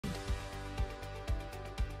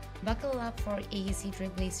Buckle up for AEC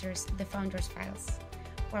Trailblazers, the Founders Files,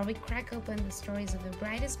 where we crack open the stories of the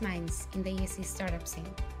brightest minds in the AEC startup scene.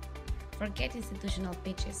 Forget institutional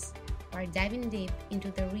pitches. We're diving deep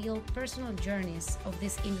into the real personal journeys of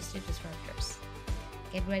these industry disruptors.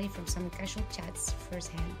 Get ready for some casual chats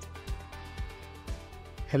firsthand.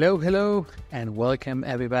 Hello, and welcome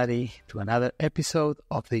everybody to another episode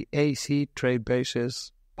of the AEC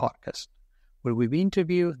Trailblazers podcast, where we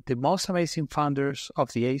interview the most amazing founders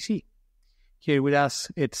of the AEC. Here with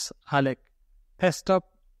us, it's Alec.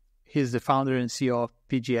 He's the founder and CEO of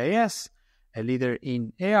vGIS, a leader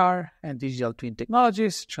in AR and digital twin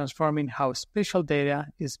technologies, transforming how spatial data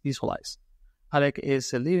is visualized. Alec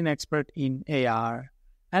is a leading expert in AR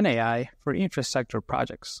and AI for infrastructure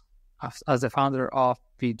projects. As the founder of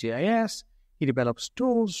vGIS, he develops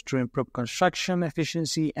tools to improve construction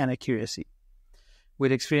efficiency and accuracy.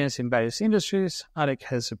 With experience in various industries, Alec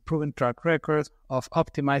has a proven track record of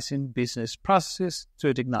optimizing business processes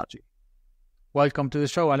through technology. Welcome to the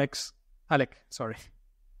show, Alec.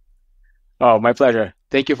 Oh, my pleasure.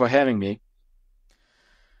 Thank you for having me.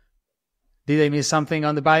 Did I miss something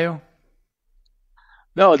on the bio?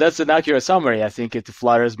 No, that's an accurate summary. I think it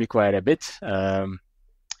flatters me quite a bit.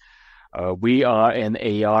 We are an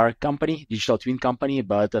AR company, digital twin company,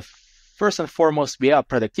 but first and foremost, we are a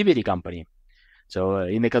productivity company. So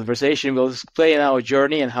in the conversation, we'll explain our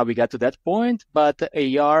journey and how we got to that point. But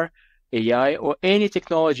AR, AI, or any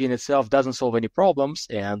technology in itself doesn't solve any problems,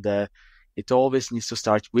 and it always needs to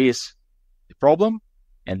start with the problem,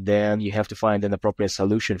 and then you have to find an appropriate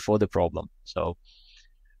solution for the problem. So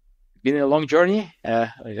it's been a long journey.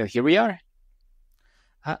 Here we are.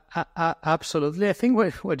 Absolutely. I think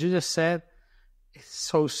what you just said is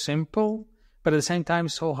so simple, but at the same time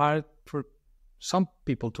so hard for some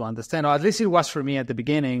people to understand, or at least it was for me at the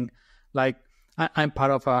beginning. Like I'm part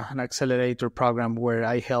of an accelerator program where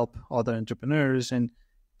I help other entrepreneurs, and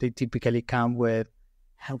they typically come with,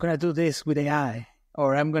 I'm going to do this with AI,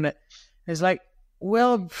 or it's like,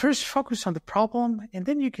 well, first focus on the problem, and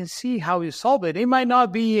then you can see how you solve it. It might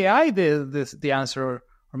not be AI the answer,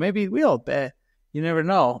 or maybe it will, but you never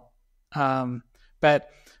know. But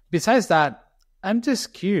besides that, I'm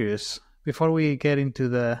just curious, before we get into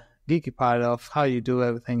the geeky part of how you do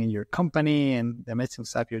everything in your company and the amazing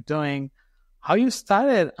stuff you're doing, how you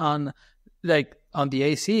started on the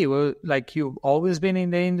AC. Well, like, you've always been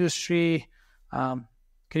in the industry. Can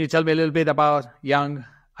you tell me a little bit about young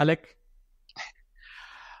Alec?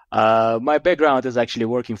 My background is actually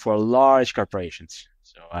working for large corporations.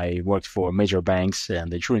 So I worked for major banks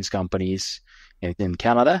and insurance companies in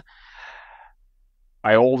Canada.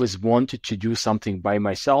 I always wanted to do something by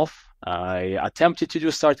myself. I attempted to do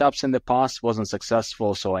startups in the past, wasn't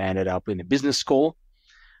successful, so I ended up in a business school,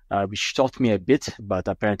 which taught me a bit, but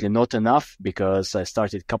apparently not enough, because I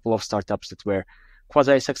started a couple of startups that were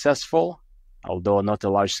quasi-successful, although not a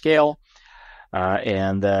large scale.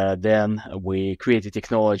 And then we created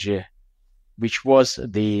technology, which was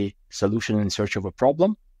the solution in search of a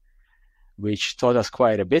problem, which taught us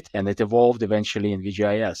quite a bit, and it evolved eventually in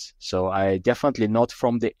vGIS. So I definitely not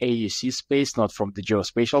from the AEC space, not from the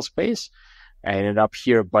geospatial space. I ended up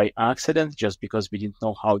here by accident just because we didn't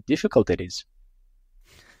know how difficult it is.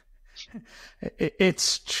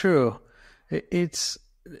 It's true. I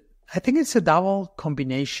think it's a double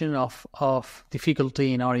combination of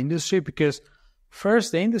difficulty in our industry, because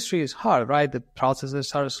first, the industry is hard, right? The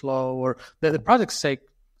processes are slow, or the projects take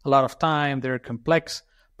a lot of time. They're complex.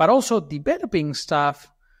 But also developing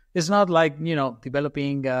stuff is not like,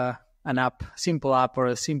 developing an app, simple app or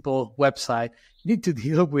a simple website. You need to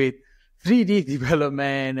deal with 3D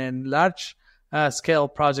development and large scale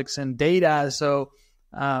projects and data. So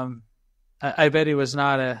I bet it was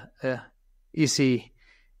not a easy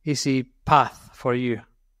path for you.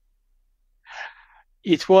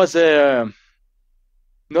 It was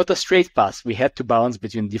not a straight path. We had to balance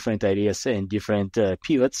between different ideas and different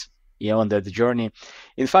pivots on the journey.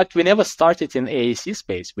 In fact, we never started in AEC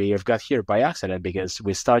space. We have got here by accident, because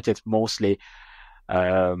we started mostly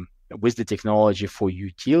with the technology for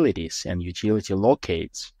utilities and utility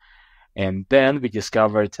locates. And then we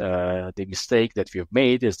discovered the mistake that we've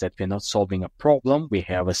made is that we're not solving a problem. We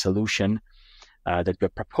have a solution that we're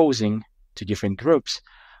proposing to different groups.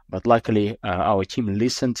 But luckily, our team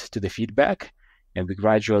listened to the feedback, and we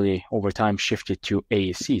gradually, over time, shifted to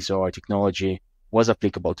AEC. So our technology was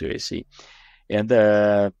applicable to AEC.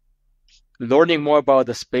 And learning more about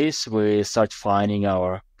the space, we start finding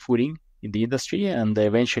our footing in the industry, and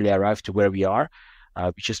eventually arrived to where we are,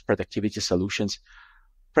 which is productivity solutions,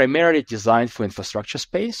 primarily designed for infrastructure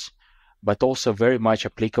space, but also very much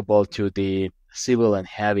applicable to the civil and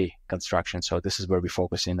heavy construction. So this is where we're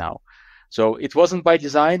focusing now. So it wasn't by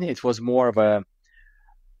design. It was more of a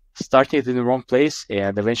starting in the wrong place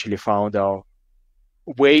and eventually found our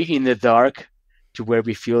way in the dark to where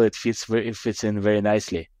we feel it fits in very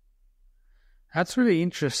nicely. That's really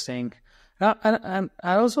interesting. And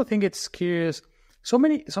I also think it's curious. So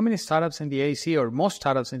many startups in the AEC, or most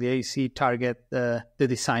startups in the AEC, target the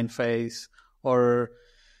design phase or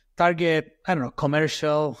target, I don't know,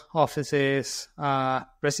 commercial offices,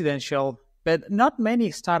 residential, but not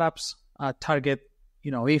many startups target,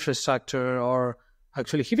 infrastructure or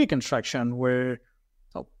actually heavy construction, where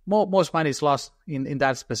most money is lost in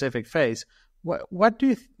that specific phase. Why do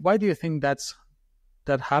you think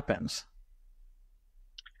that happens?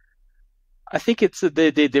 I think it's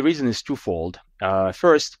the reason is twofold.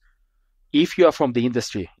 First, if you are from the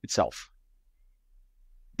industry itself,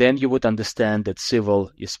 then you would understand that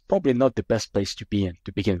civil is probably not the best place to be in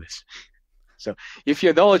to begin with. So if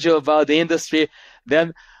you're knowledgeable about the industry,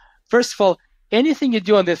 then first of all, anything you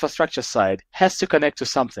do on the infrastructure side has to connect to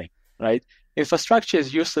something, right? Infrastructure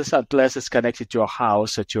is useless unless it's connected to a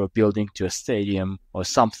house or to a building, to a stadium or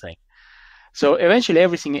something. So eventually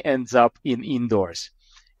everything ends up indoors.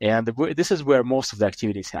 And this is where most of the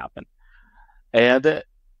activities happen. And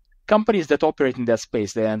companies that operate in that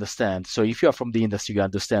space, they understand. So if you are from the industry, you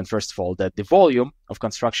understand, first of all, that the volume of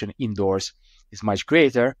construction indoors is much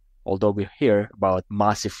greater, although we hear about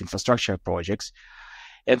massive infrastructure projects.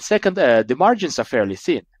 And second, the margins are fairly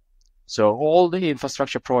thin. So all the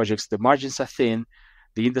infrastructure projects, the margins are thin.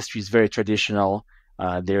 The industry is very traditional.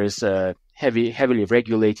 There is heavily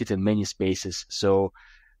regulated in many spaces. So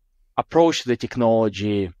approach to the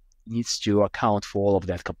technology needs to account for all of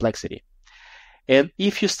that complexity. And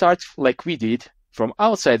if you start like we did from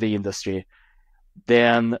outside the industry,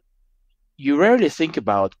 then you rarely think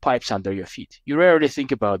about pipes under your feet. You rarely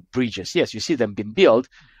think about bridges. Yes, you see them being built,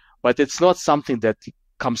 but it's not something that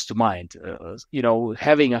comes to mind.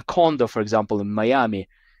 Having a condo, for example, in Miami.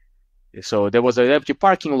 So there was an empty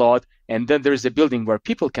parking lot, and then there is a building where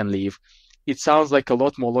people can live. It sounds like a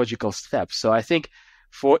lot more logical steps. So I think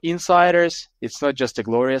for insiders, it's not just a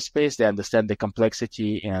glorious space. They understand the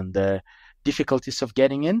complexity and the difficulties of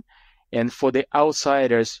getting in. And for the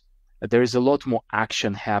outsiders, there is a lot more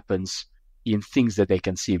action happens in things that they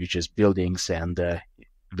can see, which is buildings and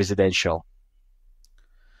residential.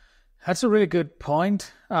 That's a really good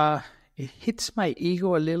point. It hits my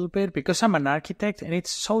ego a little bit because I'm an architect, and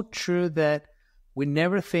it's so true that we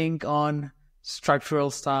never think on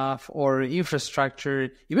structural stuff or infrastructure,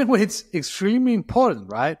 even when it's extremely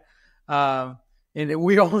important, right? And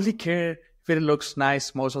we only care if it looks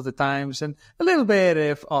nice most of the times, and a little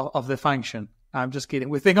bit of the function. I'm just kidding.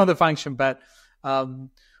 We think on the function, but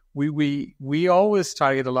we always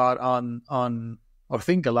target a lot on or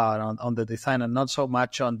think a lot on the design and not so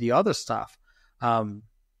much on the other stuff.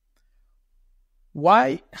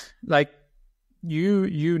 Why? Like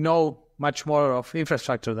you know much more of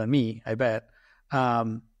infrastructure than me, I bet.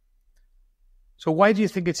 So why do you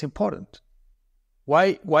think it's important?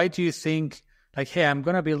 Why do you think, like, hey, I'm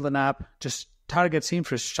going to build an app just targets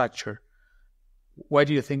infrastructure? Why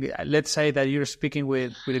do you think, let's say that you're speaking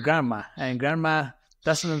with a grandma, and grandma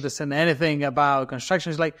doesn't understand anything about construction.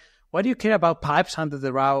 It's like, why do you care about pipes under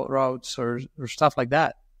the roads or stuff like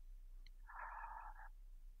that?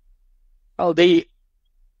 Well,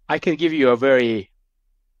 I can give you a very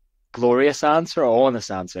glorious answer or honest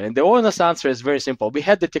answer. And the honest answer is very simple. We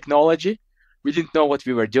had the technology. We didn't know what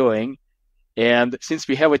we were doing. And since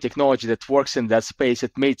we have a technology that works in that space,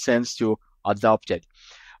 it made sense to adopt it.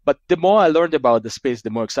 But the more I learned about the space, the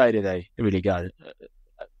more excited I really got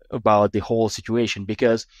about the whole situation,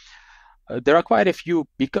 because there are quite a few,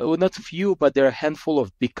 not a few, but there are a handful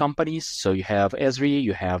of big companies. So you have Esri,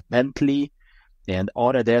 you have Bentley, and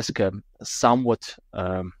Autodesk, somewhat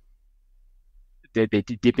they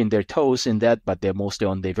dip in their toes in that, but they're mostly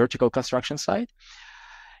on the vertical construction side.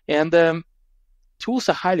 And tools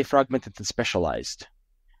are highly fragmented and specialized.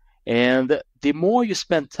 And the more you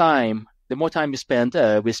spend time, the more time you spend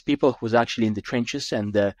with people who's actually in the trenches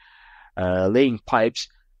and laying pipes,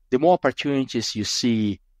 the more opportunities you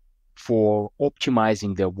see for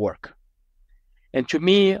optimizing their work. And to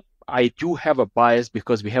me, I do have a bias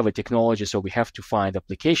because we have a technology, so we have to find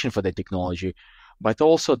application for the technology, but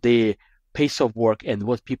also the pace of work and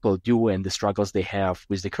what people do and the struggles they have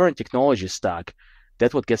with the current technology stack.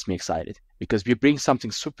 That's what gets me excited, because we bring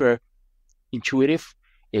something super intuitive,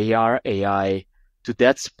 AR, AI, to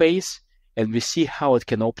that space, and we see how it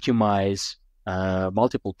can optimize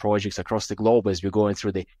multiple projects across the globe as we're going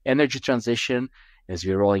through the energy transition, as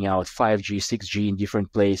we're rolling out 5G, 6G in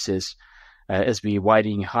different places. as we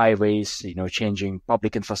widening highways, changing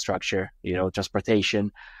public infrastructure,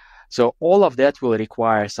 transportation. So all of that will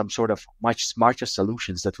require some sort of much smarter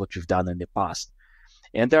solutions than what we've done in the past.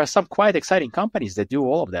 And there are some quite exciting companies that do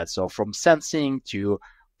all of that. So from sensing to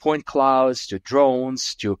point clouds to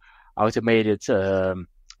drones to automated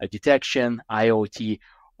detection, IoT,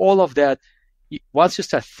 all of that. Once you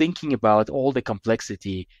start thinking about all the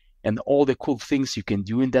complexity and all the cool things you can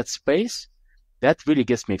do in that space, that really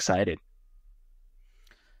gets me excited.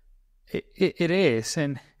 It is.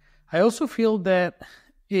 And I also feel that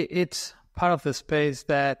it's part of the space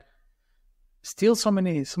that still so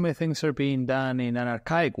many things are being done in an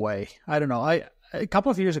archaic way. I don't know. A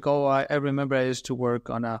couple of years ago, I remember I used to work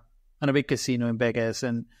on a big casino in Vegas,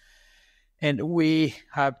 and we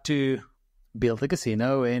had to build a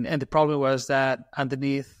casino, and the problem was that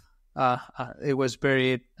underneath it was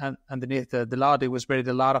buried underneath the lot. It was buried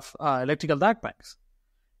a lot of electrical duct banks,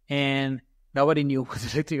 and nobody knew where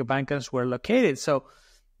the electrical banks were located. So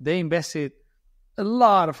they invested a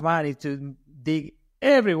lot of money to dig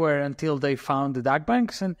everywhere until they found the duct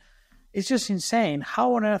banks. And it's just insane.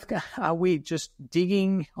 How on earth are we just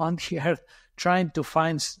digging on the earth trying to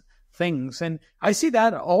find things? And I see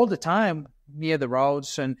that all the time near the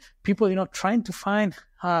roads, and people, trying to find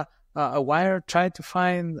a wire, trying to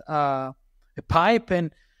find a pipe.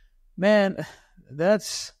 And man,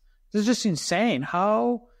 that's just insane.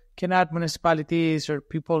 How can municipalities or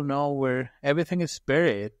people know where everything is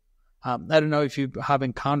buried? I don't know if you have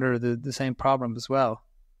encountered the same problem as well.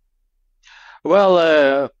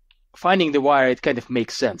 Well, finding the wire, it kind of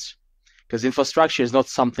makes sense because infrastructure is not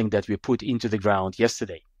something that we put into the ground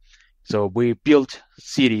yesterday. So we built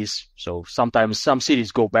cities. So sometimes some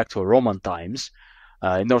cities go back to Roman times.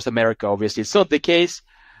 In North America, obviously, it's not the case.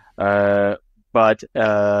 But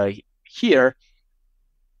here,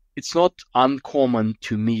 it's not uncommon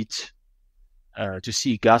to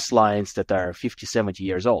see gas lines that are 50, 70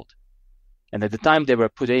 years old. And at the time they were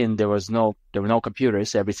put in, there were no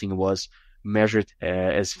computers. Everything was measured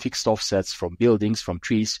as fixed offsets from buildings, from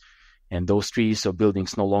trees, and those trees or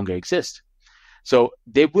buildings no longer exist. So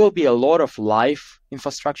there will be a lot of live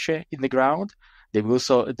infrastructure in the ground. There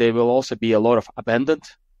will also be a lot of abandoned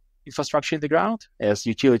infrastructure in the ground, as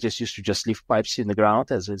utilities used to just leave pipes in the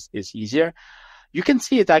ground, as is easier. You can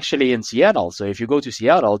see it actually in Seattle. So if you go to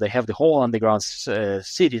Seattle, they have the whole underground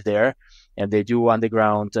city there, and they do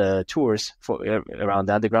underground tours around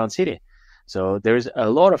the underground city. So there's a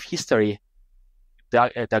lot of history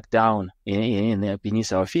dug down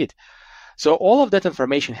beneath our feet. So all of that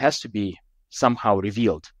information has to be somehow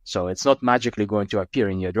revealed. So it's not magically going to appear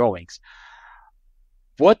in your drawings.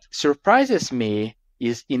 What surprises me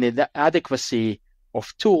is in the adequacy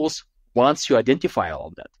of tools once you identify all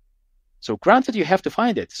of that. So granted, you have to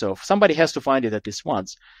find it. So somebody has to find it at least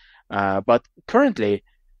once. But currently,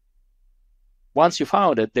 once you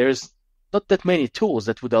found it, there's not that many tools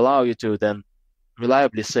that would allow you to then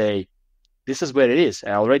reliably say, this is where it is.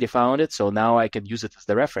 I already found it, so now I can use it as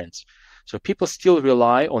the reference. So people still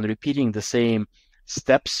rely on repeating the same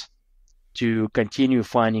steps to continue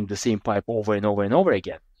finding the same pipe over and over and over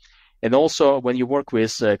again. And also, when you work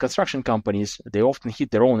with construction companies, they often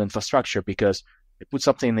hit their own infrastructure because they put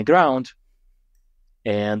something in the ground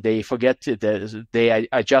and they forget that they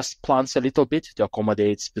adjust plans a little bit to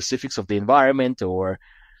accommodate specifics of the environment or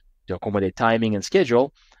to accommodate timing and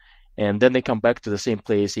schedule. And then they come back to the same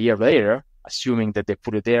place a year later, assuming that they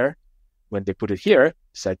put it there. When they put it here,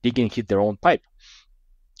 start digging, hit their own pipe.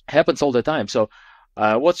 It happens all the time. So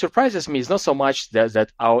what surprises me is not so much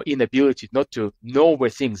that our inability not to know where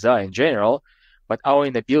things are in general, but our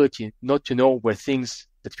inability not to know where things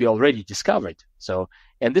that we already discovered. So,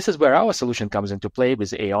 and this is where our solution comes into play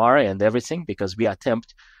with AR and everything, because we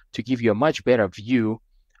attempt to give you a much better view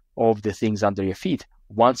of the things under your feet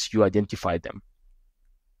once you identify them.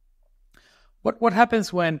 What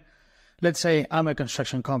happens when, let's say I'm a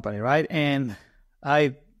construction company, right? And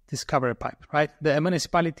I discover a pipe, right? The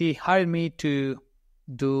municipality hired me to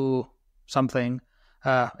do something,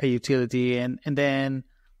 a utility, and then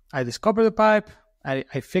I discover the pipe, I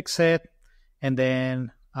fix it, and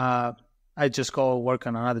then I just go work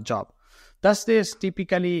on another job. Does this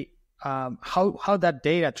typically, how that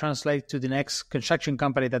data translates to the next construction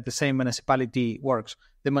company that the same municipality works?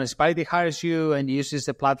 The municipality hires you and uses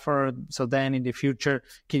the platform, so then in the future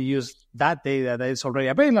can use that data that is already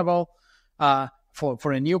available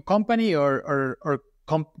for a new company, or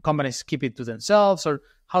companies keep it to themselves, or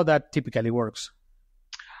how that typically works?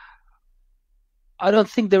 I don't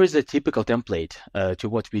think there is a typical template to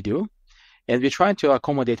what we do, and we're trying to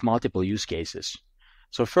accommodate multiple use cases.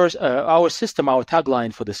 So first, our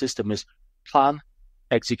tagline for the system is plan,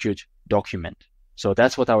 execute, document. So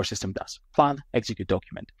that's what our system does: plan, execute,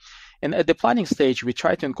 document. And at the planning stage, we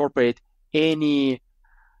try to incorporate any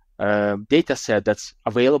data set that's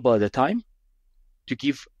available at the time to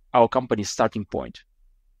give our company starting point.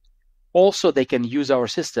 Also, they can use our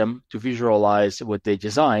system to visualize what they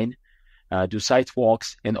design, do site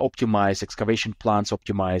walks, and optimize excavation plans,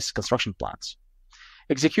 optimize construction plans.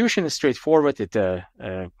 Execution is straightforward,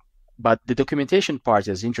 but the documentation part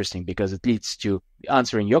is interesting because it leads to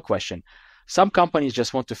answering your question. Some companies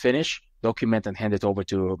just want to finish, document, and hand it over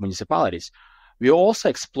to municipalities. We're also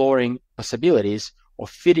exploring possibilities of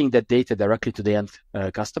feeding that data directly to the end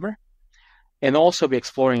customer. And also we're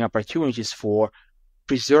exploring opportunities for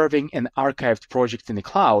preserving an archived project in the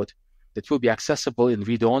cloud that will be accessible in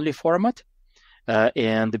read-only format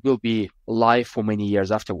and will be live for many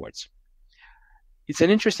years afterwards. It's an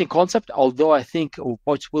interesting concept, although I think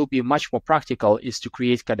what will be much more practical is to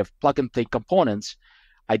create kind of plug-and-play components,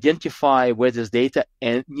 identify where this data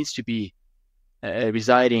needs to be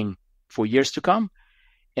residing for years to come,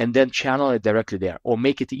 and then channel it directly there, or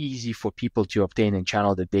make it easy for people to obtain and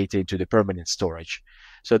channel the data into the permanent storage.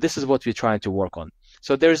 So this is what we're trying to work on.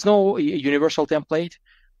 So there is no universal template.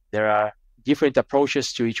 There are different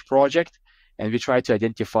approaches to each project, and we try to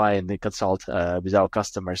identify and consult with our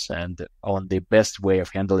customers and on the best way of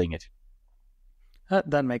handling it.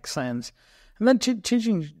 That makes sense. And then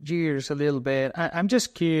changing gears a little bit, I'm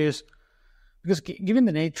just curious, because given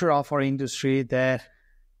the nature of our industry that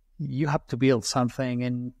you have to build something,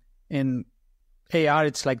 and in AR,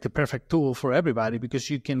 it's like the perfect tool for everybody because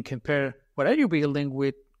you can compare what are you building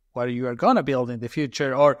with what you are going to build in the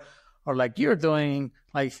future, or like you're doing,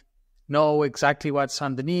 like know exactly what's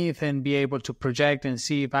underneath and be able to project and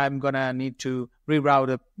see if I'm going to need to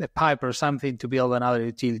reroute a pipe or something to build another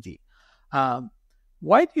utility.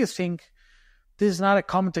 Why do you think this is not a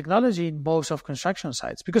common technology in most of construction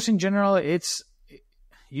sites? Because in general,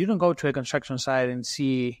 you don't go to a construction site and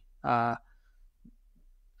see, I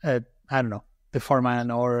don't know, the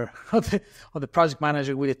foreman or the project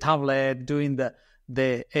manager with a tablet doing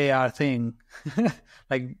the AR thing.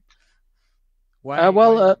 Like,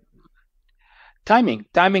 why? Timing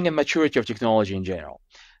and maturity of technology in general.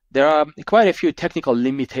 There are quite a few technical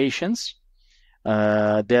limitations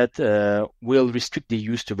that will restrict the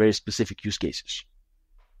use to very specific use cases.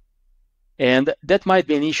 And that might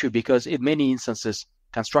be an issue because in many instances,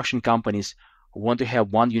 construction companies want to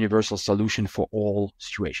have one universal solution for all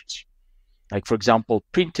situations. Like, for example,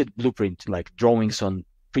 printed blueprint, like drawings on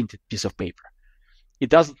printed piece of paper. It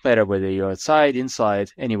doesn't matter whether you're outside,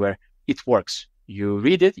 inside, anywhere, it works. You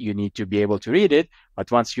read it, you need to be able to read it,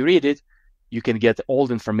 but once you read it, you can get all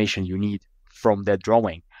the information you need from that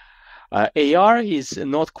drawing. AR is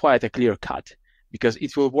not quite a clear cut because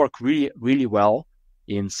it will work really, really well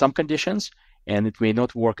in some conditions, and it may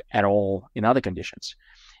not work at all in other conditions.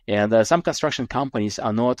 And some construction companies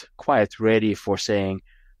are not quite ready for saying,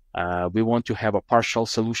 we want to have a partial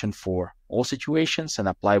solution for all situations and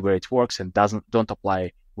apply where it works and don't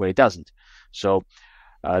apply where it doesn't. So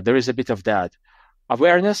there is a bit of that.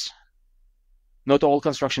 Awareness. Not all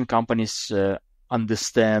construction companies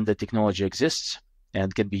understand that technology exists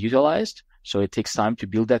and can be utilized. So it takes time to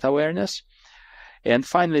build that awareness. And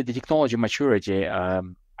finally, the technology maturity.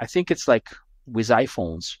 I think it's like with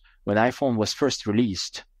iPhones. When iPhone was first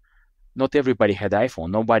released, not everybody had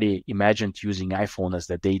iPhone. Nobody imagined using iPhone as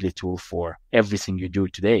the daily tool for everything you do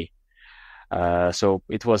today. So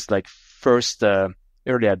it was like first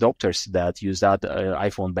early adopters that used that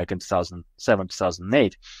iPhone back in 2007,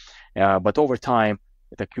 2008. But over time,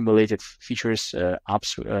 it accumulated features,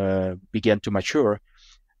 apps began to mature.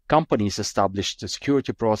 Companies established the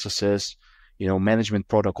security processes, management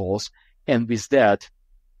protocols. And with that,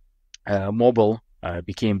 mobile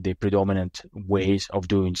became the predominant ways of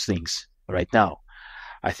doing things right now.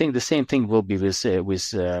 I think the same thing will be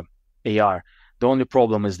with AR. The only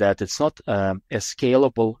problem is that it's not as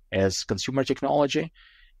scalable as consumer technology.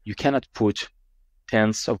 You cannot put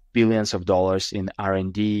tens of billions of dollars in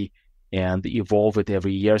R&D and evolve it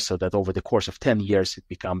every year so that over the course of 10 years, it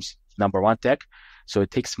becomes number one tech. So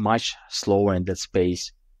it takes much slower in that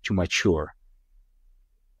space to mature.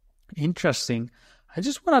 Interesting. I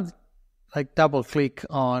just want to double click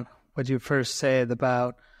on what you first said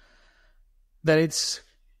about that it's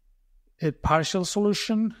a partial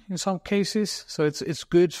solution in some cases. So it's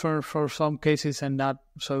good for some cases and not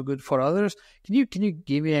so good for others. Can you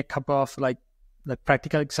give me a couple of like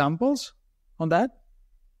practical examples on that?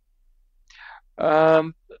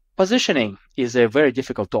 Positioning is a very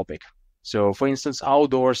difficult topic. So for instance,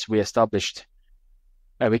 outdoors, we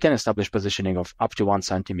can establish positioning of up to 1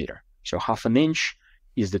 centimeter. So half an inch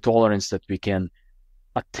is the tolerance that we can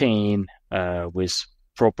attain with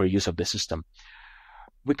proper use of the system.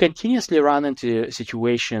 We continuously run into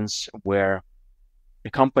situations where a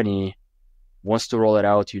company wants to roll it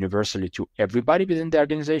out universally to everybody within the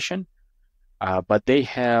organization, but they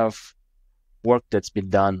have work that's been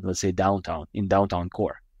done, let's say in downtown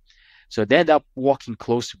core. So they end up walking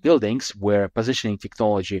close to buildings where positioning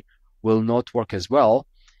technology will not work as well,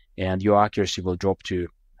 and your accuracy will drop to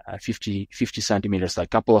 50 centimeters, like a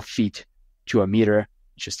couple of feet to a meter,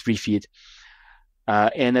 just 3 feet.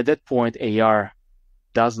 And at that point, AR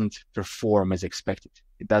doesn't perform as expected.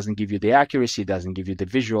 It doesn't give you the accuracy, it doesn't give you the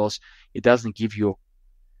visuals, it doesn't give you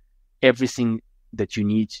everything that you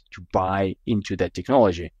need to buy into that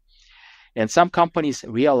technology. And some companies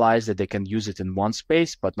realize that they can use it in one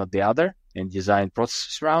space, but not the other, and design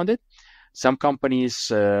processes around it. Some companies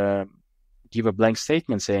give a blank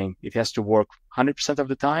statement saying it has to work 100% of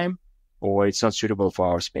the time, or it's not suitable for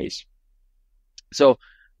our space. So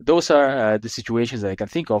those are the situations that I can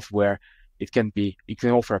think of where it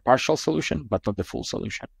can offer a partial solution, but not the full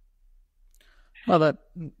solution. Well,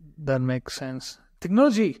 that makes sense.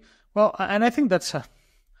 Technology, well, and I think it's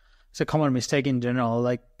a common mistake in general.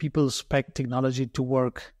 Like, people expect technology to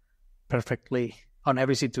work perfectly on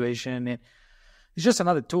every situation. And it's just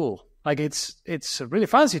another tool. Like, it's a really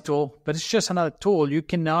fancy tool, but it's just another tool. You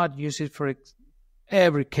cannot use it for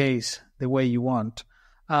every case the way you want.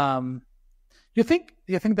 You think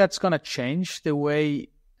that's gonna change the way?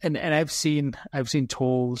 And I've seen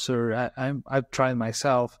tools, or I've tried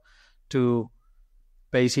myself to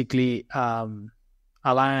basically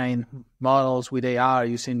align models with AR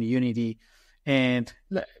using Unity, and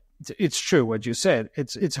it's true what you said.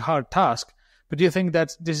 It's a hard task, but do you think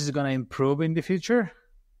that this is going to improve in the future?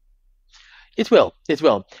 It will,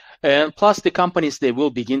 and plus the companies, they will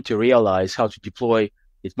begin to realize how to deploy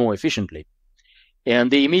it more efficiently.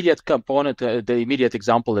 And the immediate component, the immediate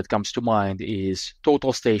example that comes to mind is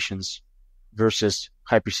total stations versus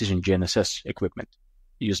high precision GNSS equipment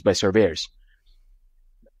used by surveyors.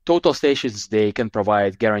 Total stations, they can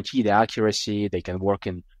provide guaranteed accuracy. They can work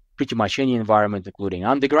in pretty much any environment, including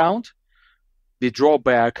underground. The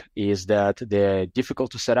drawback is that they're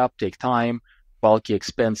difficult to set up, take time, bulky,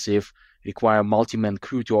 expensive, require multi-man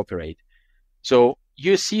crew to operate. So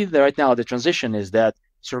you see that right now the transition is that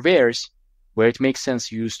surveyors, where it makes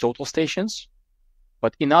sense, use total stations,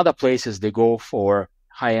 but in other places they go for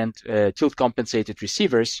high-end tilt-compensated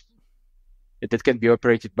receivers that can be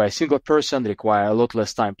operated by a single person, require a lot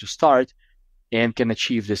less time to start, and can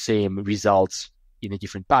achieve the same results in a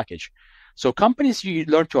different package. So companies, you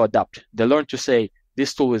learn to adapt. They learn to say,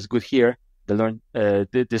 this tool is good here. They learn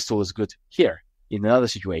this tool is good here in another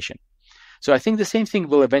situation. So I think the same thing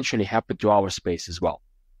will eventually happen to our space as well.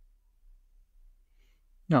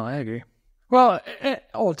 No, I agree. Well,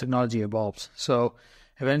 all technology evolves. So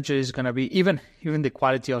eventually it's going to be even the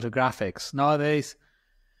quality of the graphics. Nowadays,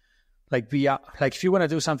 like VR, like if you want to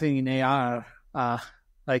do something in AR,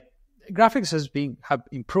 like graphics have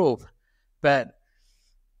improved, but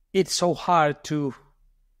it's so hard to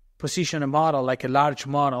position a model, like a large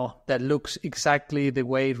model, that looks exactly the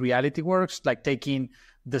way reality works, like taking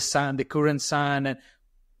the sun, the current sun, and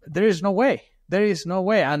there is no way. There is no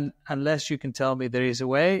way, and unless you can tell me there is a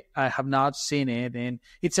way, I have not seen it, and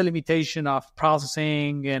it's a limitation of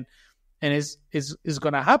processing, and it's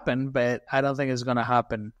going to happen, but I don't think it's going to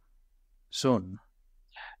happen soon.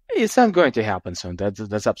 It's not going to happen soon.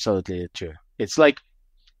 That's absolutely true. It's like,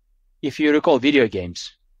 if you recall video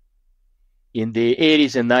games, in the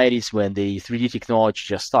 80s and 90s when the 3D technology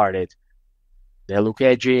just started, they look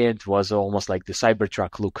edgy. It was almost like the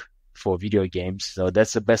Cybertruck look for video games. So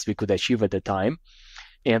that's the best we could achieve at the time.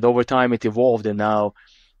 And over time it evolved, and now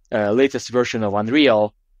latest version of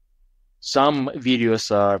Unreal, some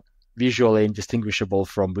videos are visually indistinguishable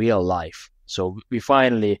from real life. So we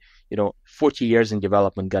finally, 40 years in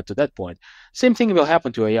development got to that point. Same thing will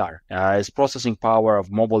happen to AR. As processing power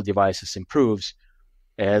of mobile devices improves,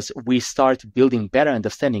 as we start building better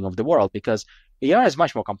understanding of the world, because AR is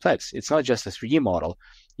much more complex. It's not just a 3D model.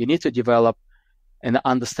 You need to develop an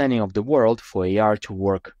understanding of the world for AR to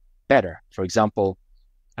work better. For example,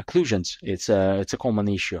 occlusions. It's a common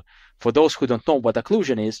issue. For those who don't know what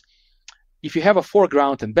occlusion is, if you have a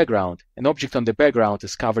foreground and background, an object on the background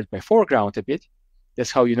is covered by foreground a bit,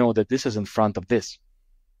 that's how you know that this is in front of this.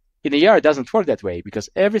 In AR, it doesn't work that way, because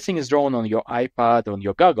everything is drawn on your iPad, on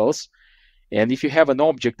your goggles, and if you have an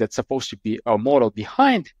object that's supposed to be a model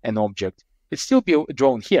behind an object, it's still be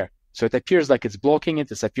drawn here. So it appears like it's blocking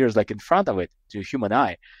it, it appears like in front of it to a human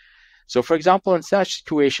eye. So for example, in such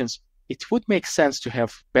situations, it would make sense to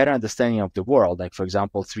have better understanding of the world, like for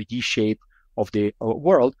example, 3D shape of the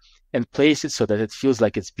world and place it so that it feels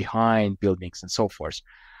like it's behind buildings and so forth.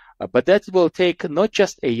 But that will take not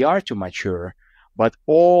just AR to mature, but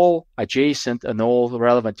all adjacent and all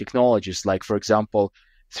relevant technologies, like, for example,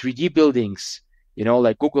 3D buildings,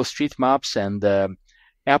 like Google Street Maps and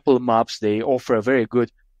Apple Maps. They offer a very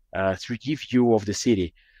good 3D view of the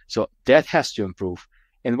city. So that has to improve.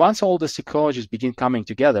 And once all these technologies begin coming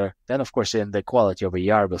together, then, of course, then the quality of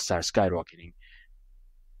AR will start skyrocketing.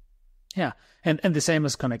 Yeah, and the same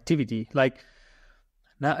as connectivity. Like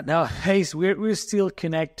nowadays, we still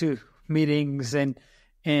connect to meetings, and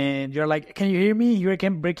you're like, can you hear me? You're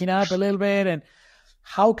again breaking up a little bit, and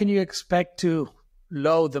how can you expect to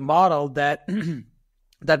load the model that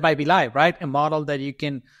that might be live, right? A model that you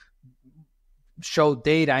can show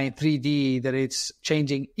data in 3D that it's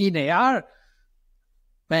changing in AR.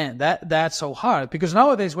 Man, that's so hard, because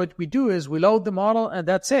nowadays what we do is we load the model and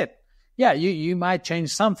that's it. Yeah, you might change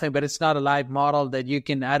something, but it's not a live model that you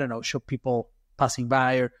can, I don't know, show people passing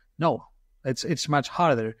by, or no, it's much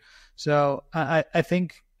harder. So I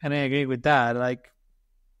think, and I agree with that, like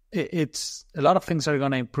it's a lot of things are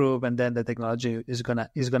going to improve, and then the technology is going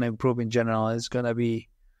to improve in general. It's going to be,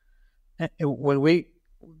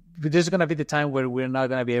 there's going to be the time where we're not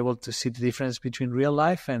going to be able to see the difference between real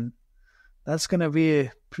life, and that's going to be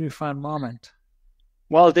a pretty fun moment.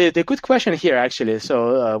 Well, the good question here, actually.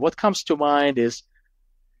 So what comes to mind is,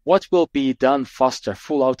 what will be done faster,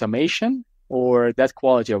 full automation or that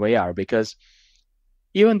quality of AR? Because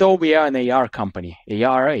even though we are an AR company,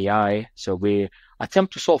 AR, AI, so we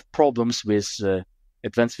attempt to solve problems with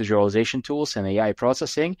advanced visualization tools and AI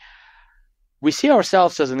processing, we see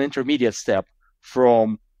ourselves as an intermediate step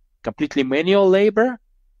from completely manual labor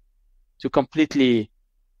to completely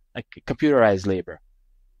computerized labor.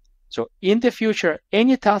 So in the future,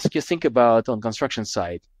 any task you think about on construction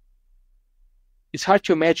site, it's hard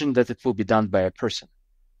to imagine that it will be done by a person.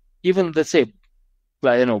 Even, let's say,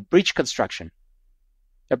 bridge construction.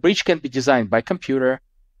 A bridge can be designed by computer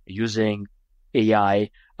using AI,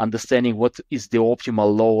 understanding what is the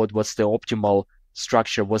optimal load, what's the optimal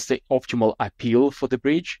structure, what's the optimal appeal for the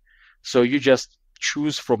bridge. So you just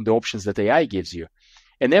choose from the options that AI gives you.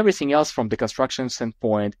 And everything else from the construction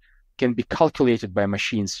standpoint can be calculated by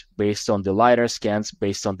machines based on the LiDAR scans,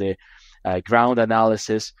 based on the ground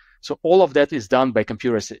analysis. So all of that is done by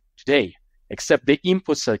computers today, except the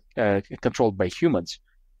inputs are controlled by humans.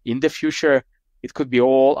 In the future, it could be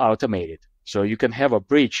all automated. So you can have a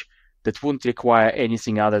bridge that wouldn't require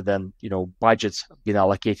anything other than, budgets being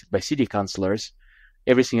allocated by city councilors.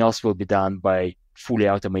 Everything else will be done by fully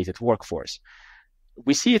automated workforce.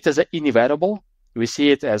 We see it as inevitable. We see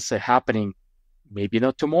it as happening, maybe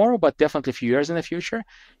not tomorrow, but definitely a few years in the future.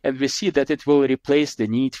 And we see that it will replace the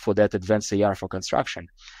need for that advanced AR for construction.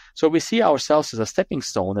 So we see ourselves as a stepping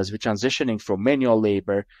stone as we're transitioning from manual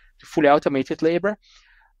labor to fully automated labor.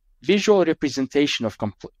 Visual representation of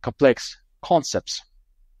complex concepts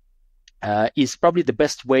is probably the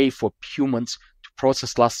best way for humans to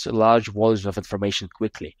process large volumes of information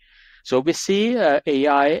quickly. So we see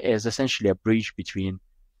AI as essentially a bridge between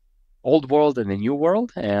old world and the new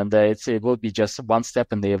world, and it will be just one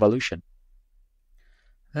step in the evolution.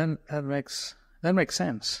 Then that makes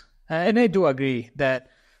sense, and I do agree that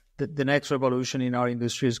the next revolution in our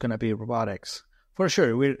industry is going to be robotics. For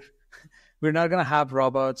sure, we're not going to have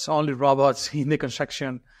only robots in the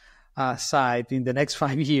construction side in the next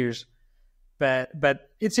 5 years, but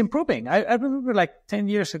it's improving. I remember like 10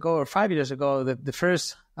 years ago or 5 years ago, the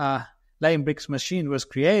first laying bricks machine was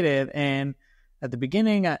created, and at the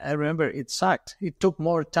beginning, I remember it sucked. It took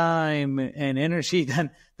more time and energy than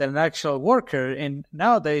an actual worker. And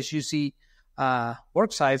nowadays, you see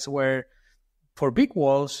work sites where for big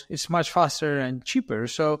walls, it's much faster and cheaper.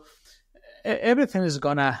 So everything is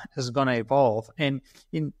gonna evolve. And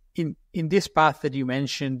in this path that you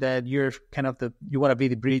mentioned, that you're kind of you want to be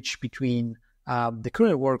the bridge between the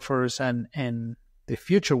current workforce and the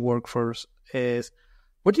future workforce, is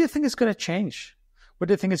what do you think is going to change? What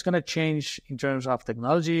do you think is going to change in terms of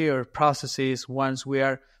technology or processes once we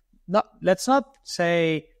are let's not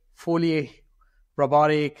say fully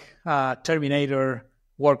robotic Terminator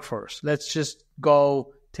workforce. Let's just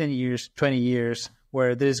go 10 years, 20 years,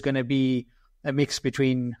 where there's going to be a mix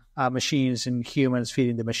between machines and humans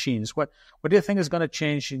feeding the machines. What do you think is going to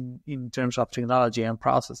change in terms of technology and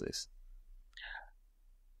processes?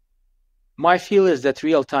 My feel is that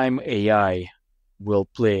real-time AI will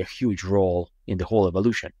play a huge role in the whole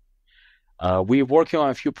evolution. We're working on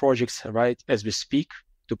a few projects right as we speak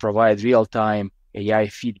to provide real-time AI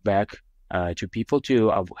feedback to people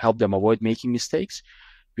to help them avoid making mistakes.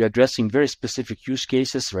 We're addressing very specific use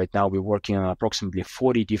cases. Right now, we're working on approximately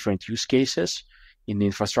 40 different use cases in the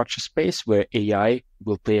infrastructure space where AI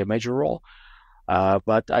will play a major role.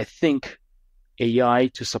 But I think AI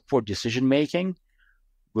to support decision making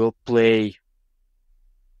will play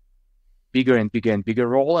bigger and bigger and bigger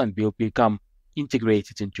role and will become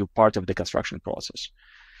integrated into part of the construction process.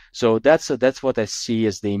 So that's what I see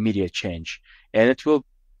as the immediate change, and it will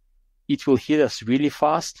hit us really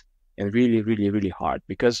fast and really, really, really hard,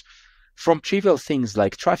 because from trivial things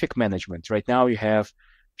like traffic management, right now you have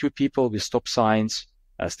two people with stop signs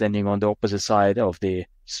standing on the opposite side of the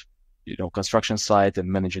construction site and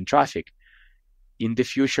managing traffic. In the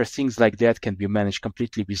future, things like that can be managed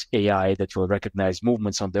completely with AI that will recognize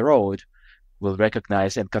movements on the road, will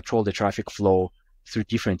recognize and control the traffic flow through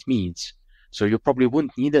different means. So you probably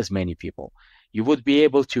wouldn't need as many people. You would be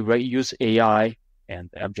able to use AI, and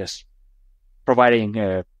I'm just providing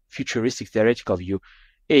a futuristic theoretical view,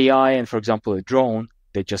 AI and, for example, a drone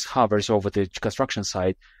that just hovers over the construction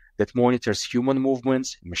site that monitors human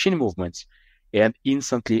movements, machine movements, and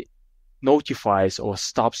instantly notifies or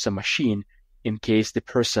stops a machine in case the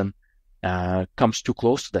person comes too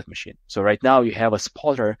close to that machine. So right now you have a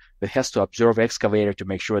spotter that has to observe excavator to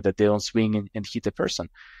make sure that they don't swing and hit a person.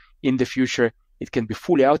 In the future, it can be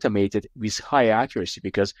fully automated with high accuracy,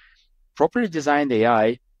 because properly designed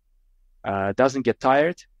AI doesn't get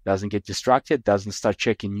tired, doesn't get distracted, doesn't start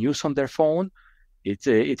checking news on their phone.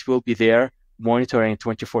 It will be there monitoring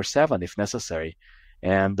 24/7 if necessary.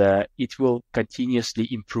 And it will continuously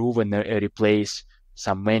improve and replace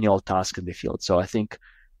some manual tasks in the field. So I think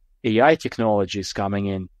AI technology is coming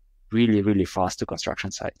in really, really fast to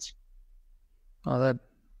construction sites. Oh,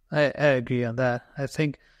 I agree on that. I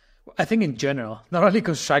think in general, not only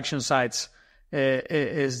construction sites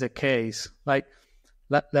is the case. Like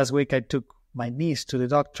last week, I took my niece to the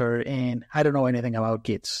doctor, and I don't know anything about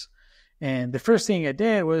kids. And the first thing I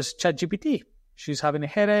did was ChatGPT. She's having a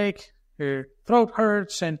headache, her throat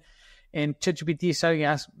hurts, and ChatGPT started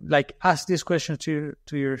ask these questions to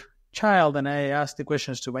your child, and I asked the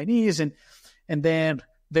questions to my niece, and then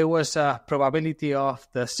there was a probability of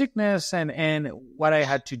the sickness and what I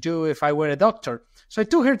had to do if I were a doctor. So I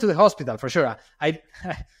took her to the hospital for sure.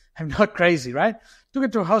 I'm not crazy, right? Took her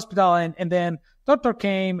to the hospital, and then doctor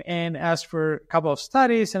came and asked for a couple of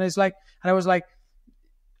studies, and I was like,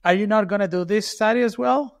 are you not going to do this study as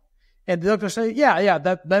well? And the doctor said, yeah,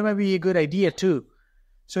 that might be a good idea too.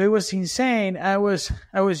 So it was insane. I was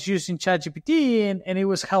using ChatGPT, and it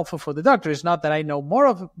was helpful for the doctor. It's not that I know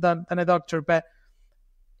more than a doctor, but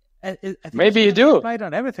I think maybe you do. Applied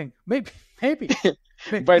on everything. Maybe.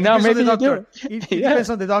 By now, maybe you do. It depends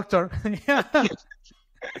on the doctor.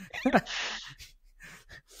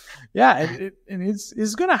 Yeah, and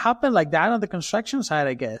it's gonna happen like that on the construction side,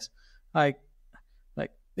 I guess. Like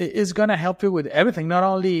it's gonna help you with everything, not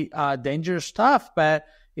only dangerous stuff, but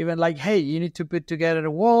even like, hey, you need to put together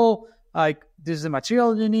a wall. Like, this is the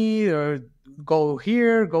material you need, or go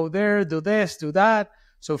here, go there, do this, do that.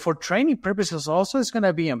 So for training purposes, also, it's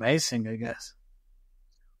gonna be amazing, I guess.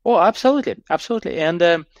 Oh, absolutely. And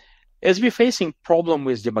as we're facing problem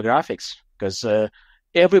with demographics, because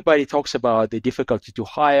everybody talks about the difficulty to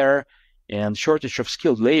hire and shortage of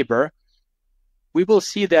skilled labor, we will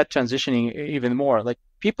see that transitioning even more. Like,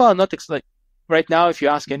 people are not right now. If you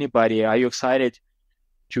ask anybody, are you excited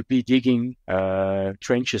to be digging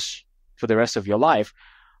trenches for the rest of your life?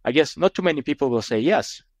 I guess not too many people will say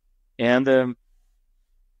yes. And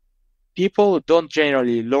people don't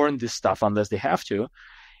generally learn this stuff unless they have to.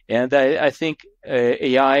 And I think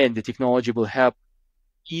AI and the technology will help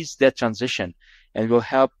ease that transition and will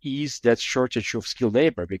help ease that shortage of skilled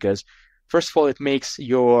labor, because first of all, it makes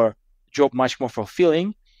your job much more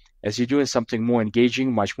fulfilling as you're doing something more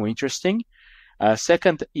engaging, much more interesting.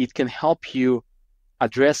 Second, it can help you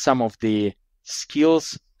address some of the skill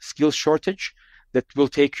shortage that will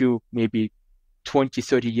take you maybe 20,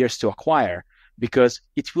 30 years to acquire, because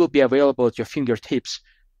it will be available at your fingertips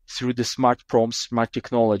through the smart prompts, smart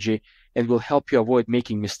technology, and will help you avoid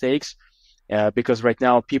making mistakes. Because right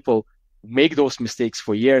now people make those mistakes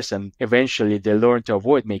for years, and eventually they learn to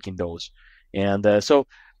avoid making those. And so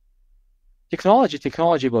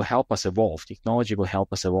technology will help us evolve.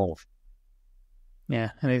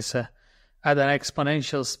 Yeah, and it's at an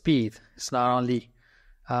exponential speed. It's not only,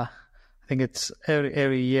 I think it's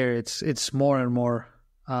every year it's more and more.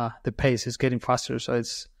 The pace is getting faster, so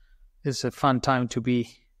it's a fun time to be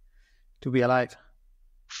alive.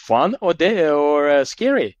 Fun or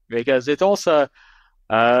scary, because it also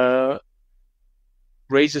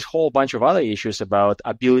raises a whole bunch of other issues about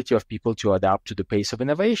ability of people to adapt to the pace of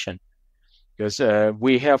innovation. because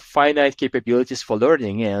we have finite capabilities for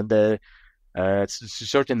learning, and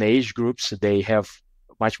certain age groups, they have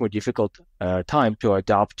much more difficult time to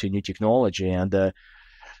adapt to new technology, and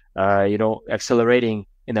accelerating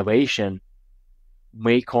innovation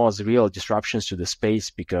may cause real disruptions to the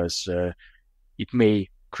space, because it may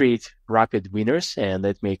create rapid winners, and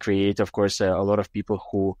it may create, of course, a lot of people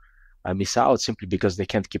who miss out simply because they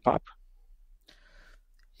can't keep up.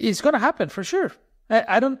 It's going to happen for sure.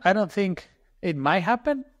 I don't think it might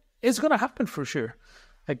happen. It's going to happen for sure.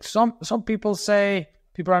 Like some people say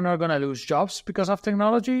people are not going to lose jobs because of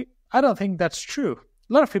technology. I don't think that's true.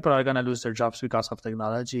 A lot of people are going to lose their jobs because of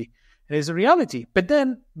technology. It is a reality. But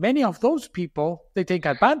then many of those people, they take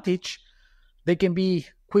advantage. They can be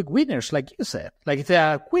quick winners, like you said. Like if they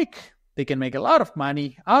are quick, they can make a lot of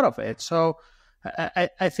money out of it. So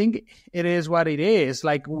I think it is what it is.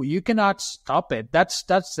 Like you cannot stop it. That's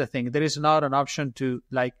the thing. There is not an option to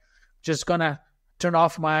like just gonna turn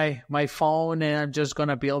off my phone and I'm just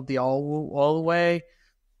gonna build the all way.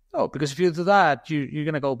 No, because if you do that, you're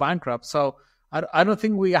gonna go bankrupt. So I don't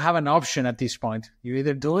think we have an option at this point. You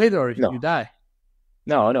either do it or you die.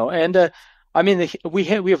 No, and I mean we've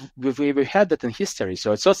had that in history,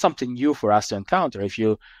 so it's not something new for us to encounter. If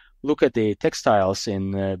you look at the textiles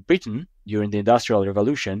in Britain during the Industrial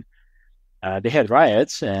Revolution, they had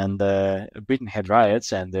riots, and Britain had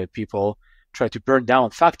riots, and the people tried to burn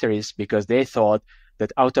down factories because they thought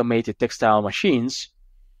that automated textile machines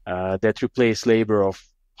that replace labor of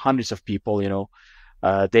hundreds of people,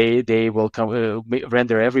 they will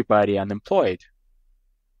render everybody unemployed.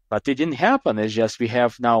 But it didn't happen. It's just we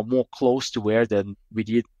have now more clothes to wear than we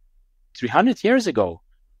did 300 years ago.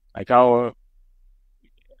 Like our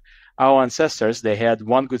ancestors, they had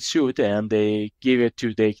one good suit and they gave it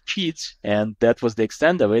to their kids, and that was the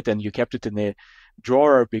extent of it, and you kept it in a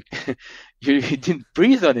drawer. You didn't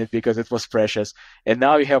breathe on it because it was precious. And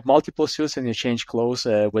now you have multiple suits and you change clothes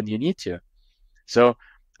when you need to. So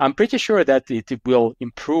I'm pretty sure that it will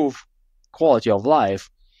improve quality of life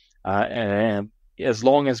and as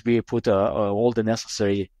long as we put all the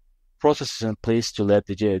necessary processes in place to let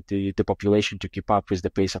the population to keep up with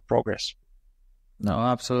the pace of progress. No,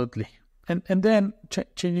 absolutely. And then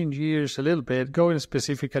changing gears a little bit, going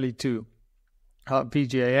specifically to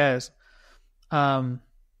vGIS,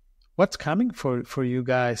 what's coming for you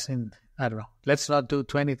guys in, I don't know, let's not do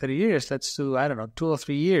 20, 30 years. Let's do, 2 or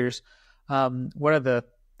 3 years. What are the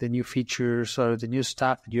new features or the new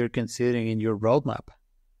stuff that you're considering in your roadmap?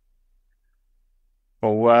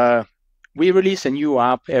 Well, we release a new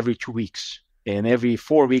app every 2 weeks, and every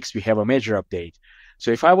 4 weeks we have a major update. So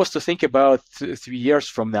if I was to think about 3 years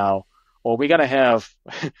from now, we're going to have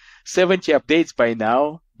 70 updates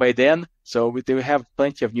by then. So we have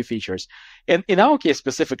plenty of new features. And in our case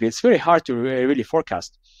specifically, it's very hard to really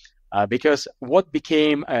forecast because what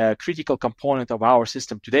became a critical component of our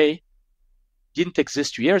system today didn't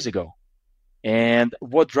exist 2 years ago. And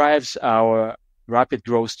what drives our rapid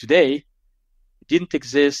growth today didn't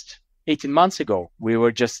exist 18 months ago. We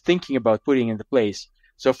were just thinking about putting it into place.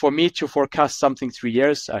 So for me to forecast something 3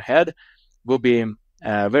 years ahead will be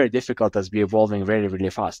very difficult as we're evolving really, really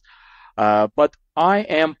fast. But I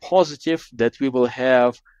am positive that we will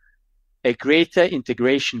have a greater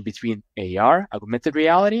integration between AR, augmented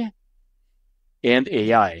reality, and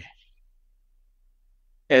AI.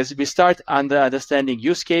 As we start understanding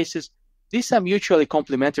use cases, these are mutually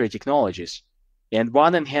complementary technologies, and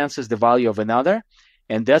one enhances the value of another,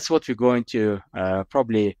 and that's what we're going to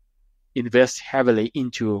probably invest heavily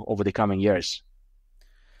into over the coming years.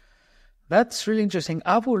 That's really interesting.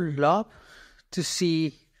 I would love to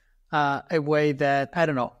see a way that,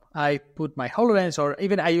 I put my HoloLens or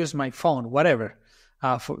even I use my phone, whatever,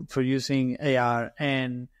 for using AR.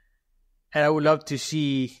 And I would love to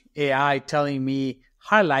see AI telling me,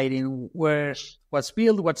 highlighting what's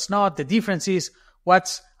built, what's not, the differences,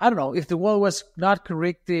 if the wall was not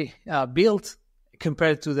correctly built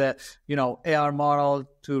compared to the, AR model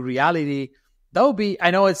to reality. That would be,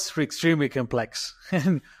 I know it's extremely complex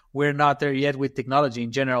and we're not there yet with technology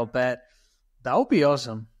in general, but that would be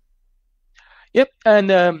awesome. Yep,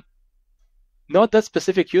 and not that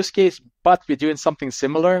specific use case, but we're doing something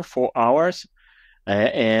similar for ours,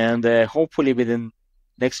 and hopefully within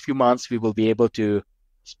next few months we will be able to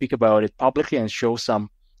speak about it publicly and show some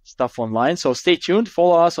stuff online. So stay tuned,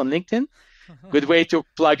 follow us on LinkedIn. Good way to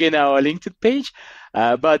plug in our LinkedIn page.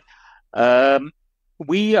 But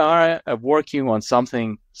we are working on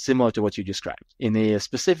something similar to what you described in a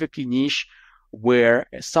specifically niche where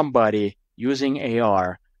somebody using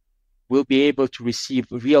AR will be able to receive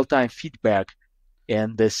real-time feedback,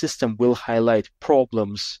 and the system will highlight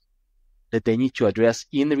problems that they need to address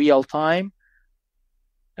in real time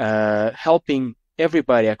helping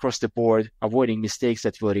everybody across the board, avoiding mistakes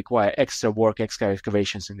that will require extra work, extra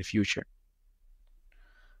excavations in the future.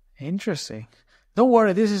 Interesting. Don't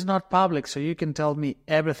worry, this is not public, so you can tell me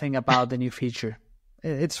everything about the new feature.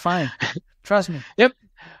 It's fine. Trust me. Yep.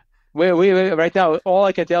 We right now, all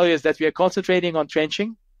I can tell you is that we are concentrating on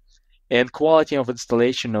trenching and quality of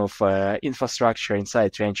installation of infrastructure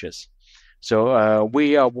inside trenches. So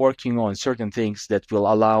we are working on certain things that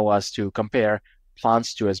will allow us to compare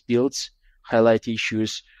plans to as builds, highlight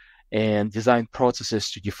issues, and design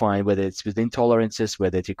processes to define whether it's within tolerances,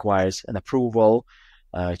 whether it requires an approval,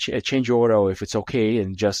 a change order, or if it's okay,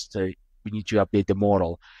 and just we need to update the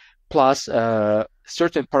model. Plus,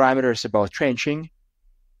 certain parameters about trenching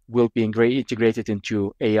will be integrated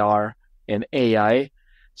into AR and AI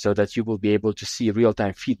so that you will be able to see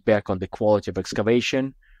real-time feedback on the quality of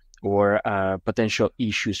excavation or potential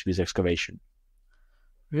issues with excavation.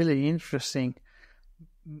 Really interesting.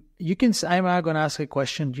 You can. I'm not going to ask a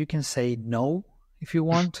question. You can say no if you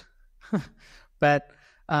want, but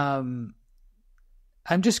I'm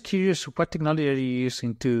just curious, what technology are you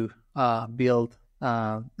using to build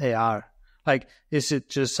AR? Like, is it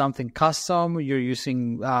just something custom? You're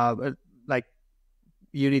using like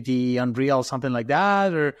Unity, Unreal, something like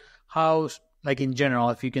that? Or how, like in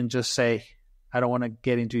general, if you can just say, I don't want to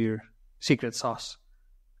get into your secret sauce.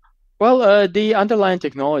 Well, the underlying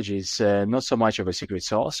technology is not so much of a secret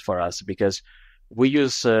sauce for us because we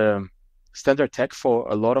use standard tech for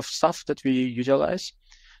a lot of stuff that we utilize.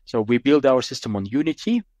 So we build our system on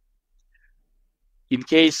Unity. In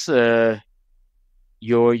case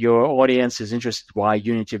your audience is interested why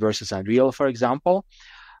Unity versus Unreal, for example,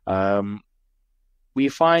 we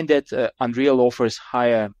find that Unreal offers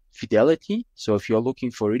higher fidelity. So if you're looking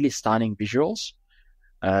for really stunning visuals,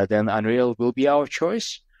 then Unreal will be our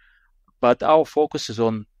choice. But our focus is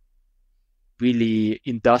on really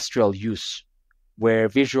industrial use, where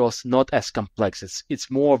visuals not as complex.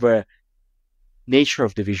 It's more of a nature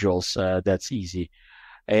of the visuals that's easy.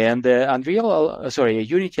 And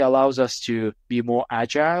Unity allows us to be more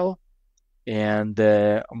agile and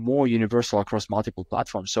more universal across multiple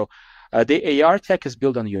platforms. So the AR tech is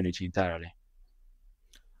built on Unity entirely.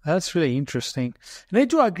 That's really interesting. And I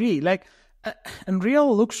do agree. Like,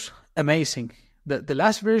 Unreal looks amazing. The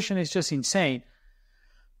last version is just insane.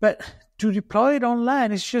 But to deploy it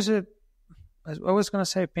online, it's just I was going to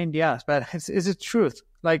say pain in the ass, but it's the truth.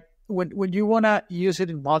 Like, when you want to use it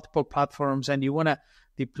in multiple platforms and you want to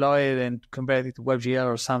deploy it and convert it to WebGL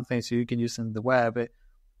or something so you can use it in the web,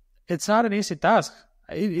 it's not an easy task.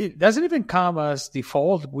 It doesn't even come as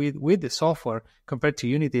default with the software compared to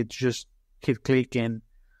Unity. To just hit click and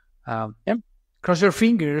cross your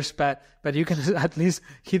fingers, but you can at least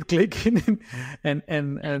hit click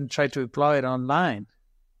and try to deploy it online.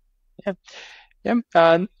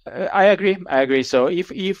 I agree. So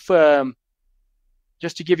if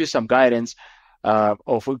just to give you some guidance,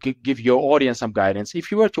 or give your audience some guidance,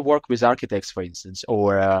 if you were to work with architects, for instance,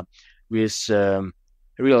 or with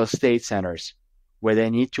real estate centers, where they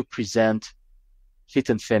need to present fit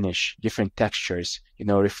and finish, different textures,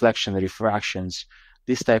 reflection, refractions,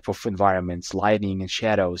 this type of environments, lighting and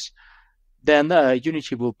shadows, then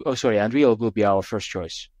Unreal will be our first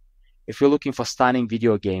choice. If you're looking for stunning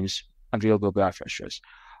video games, Unreal will be our first choice.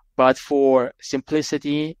 But for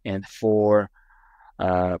simplicity and for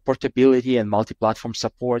portability and multi-platform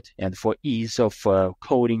support and for ease of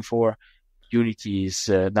coding, for Unity is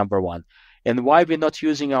number one. And why we're not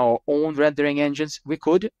using our own rendering engines? We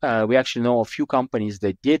could. We actually know a few companies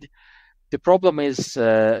that did. The problem is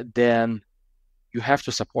then you have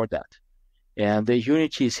to support that. And the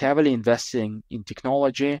Unity is heavily investing in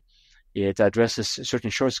technology. It addresses certain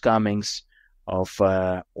shortcomings of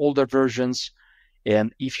older versions.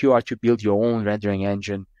 And if you are to build your own rendering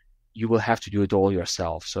engine, you will have to do it all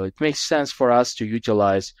yourself. So it makes sense for us to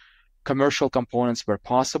utilize commercial components where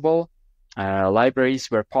possible, libraries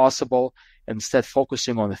where possible, and instead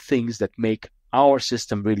focusing on the things that make our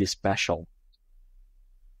system really special.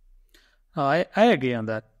 Oh, I agree on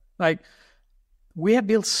that. Like, we have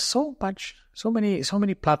built so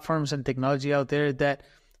many platforms and technology out there that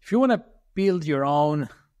if you want to build your own,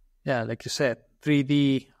 like you said,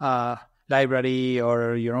 3D library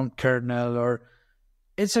or your own kernel, or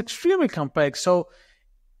it's extremely complex. So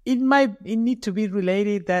it need to be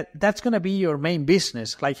related that's going to be your main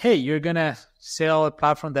business. Like, hey, you're going to sell a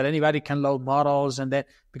platform that anybody can load models, and that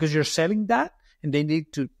because you're selling that and they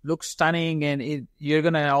need to look stunning, and you're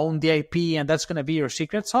going to own the IP, and that's going to be your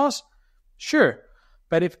secret sauce. Sure.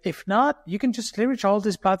 But if not, you can just leverage all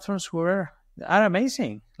these platforms who are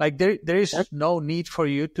amazing. Like, there is no need for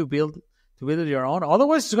you to build your own.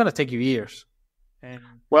 Otherwise, it's going to take you years. And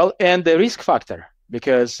and the risk factor,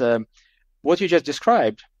 because what you just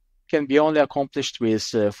described can be only accomplished with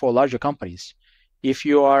for larger companies. If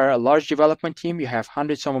you are a large development team, you have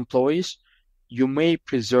hundreds of employees, you may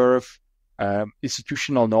preserve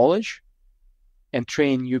institutional knowledge and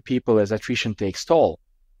train new people as attrition takes toll.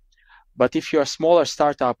 But if you're a smaller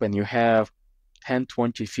startup and you have 10,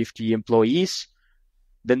 20, 50 employees,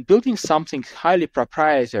 then building something highly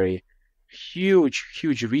proprietary, huge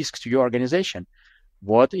risk to your organization.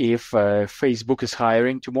 What if Facebook is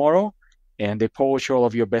hiring tomorrow and they poach all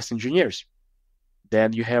of your best engineers?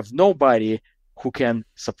 Then you have nobody who can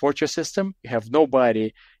support your system. You have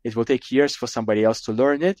nobody. It will take years for somebody else to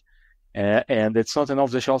learn it. And it's not an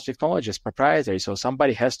off-the-shelf technology, it's proprietary. So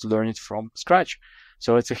somebody has to learn it from scratch.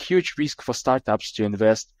 So it's a huge risk for startups to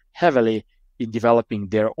invest heavily in developing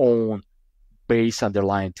their own base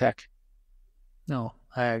underlying tech. No,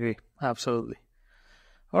 I agree. Absolutely.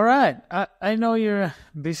 All right. I know you're a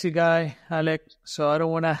busy guy, Alec, so I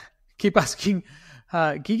don't want to keep asking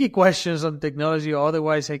geeky questions on technology.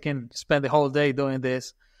 Otherwise, I can spend the whole day doing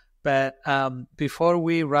this. But before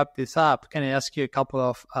we wrap this up, can I ask you a couple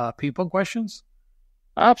of people questions?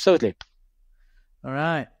 Absolutely. All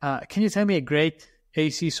right. Can you tell me a great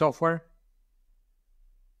AC software?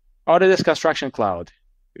 Autodesk Construction Cloud.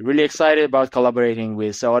 Really excited about collaborating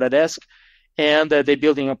with Autodesk, and they're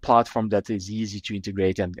building a platform that is easy to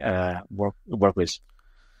integrate and work with.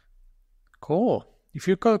 Cool. If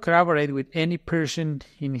you could collaborate with any person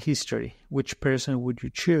in history, which person would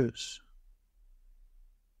you choose?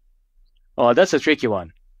 Oh, that's a tricky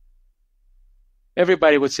one.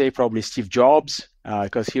 Everybody would say probably Steve Jobs,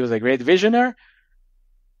 because he was a great visionary.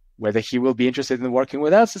 Whether he will be interested in working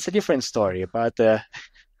with us, it's a different story. But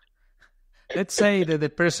let's say that the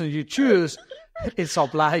person you choose is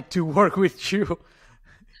obliged to work with you.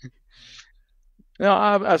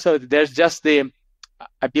 No, so there's just the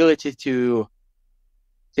ability to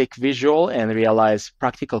take visual and realize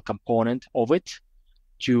practical component of it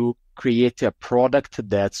to create a product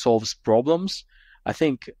that solves problems. I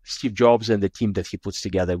think Steve Jobs and the team that he puts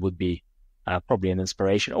together would be probably an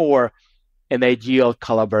inspiration or an ideal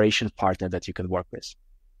collaboration partner that you can work with.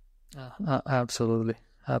 Absolutely.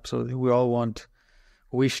 We all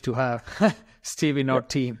wish to have Steve in our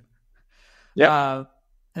team. Yeah.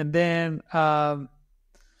 And then,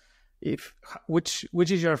 which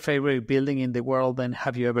is your favorite building in the world, and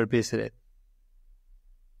have you ever visited?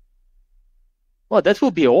 Well, that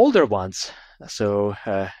will be older ones. So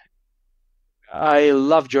I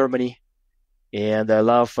love Germany, and I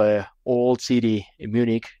love Old City in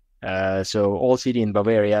Munich. So Old City in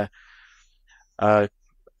Bavaria, the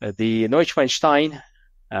Neuschwanstein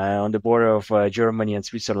on the border of Germany and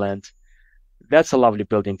Switzerland. That's a lovely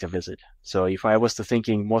building to visit. So if I was to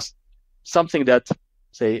thinking most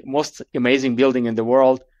amazing building in the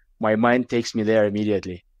world, my mind takes me there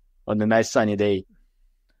immediately on a nice sunny day.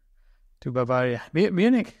 To Bavaria.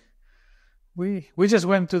 Munich. We just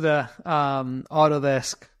went to the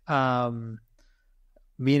Autodesk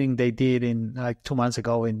meeting they did in like 2 months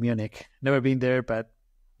ago in Munich. Never been there, but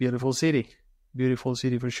beautiful city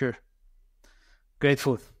for sure. Great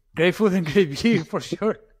food and great view for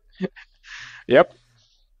sure. Yep.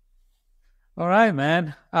 All right,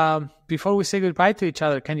 man. Before we say goodbye to each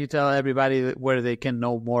other, can you tell everybody where they can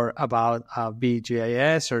know more about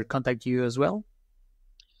vGIS or contact you as well?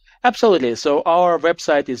 Absolutely. So our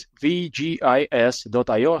website is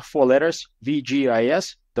vgis.io, 4 letters,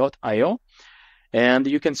 vgis.io. And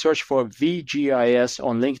you can search for vGIS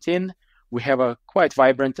on LinkedIn. We have a quite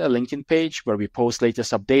vibrant LinkedIn page where we post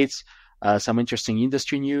latest updates, some interesting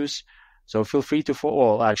industry news. So feel free to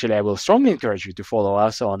follow. Actually, I will strongly encourage you to follow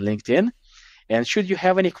us on LinkedIn. And should you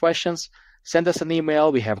have any questions, send us an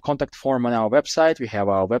email. We have a contact form on our website. We have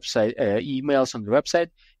our website emails on the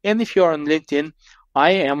website. And if you're on LinkedIn,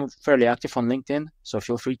 I am fairly active on LinkedIn, so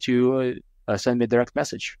feel free to send me a direct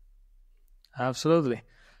message. Absolutely.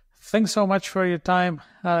 Thanks so much for your time,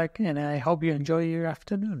 Alec, and I hope you enjoy your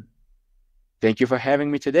afternoon. Thank you for having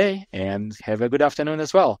me today, and have a good afternoon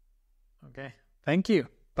as well. Okay. Thank you.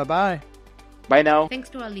 Bye-bye. Bye now. Thanks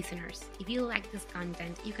to our listeners. If you like this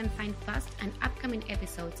content, you can find past and upcoming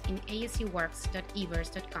episodes in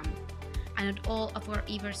ascworks.everse.com and at all of our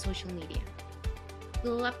Everse social media. We'd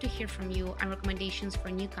love to hear from you and recommendations for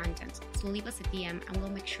new content, so leave us a DM and we'll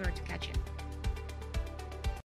make sure to catch it.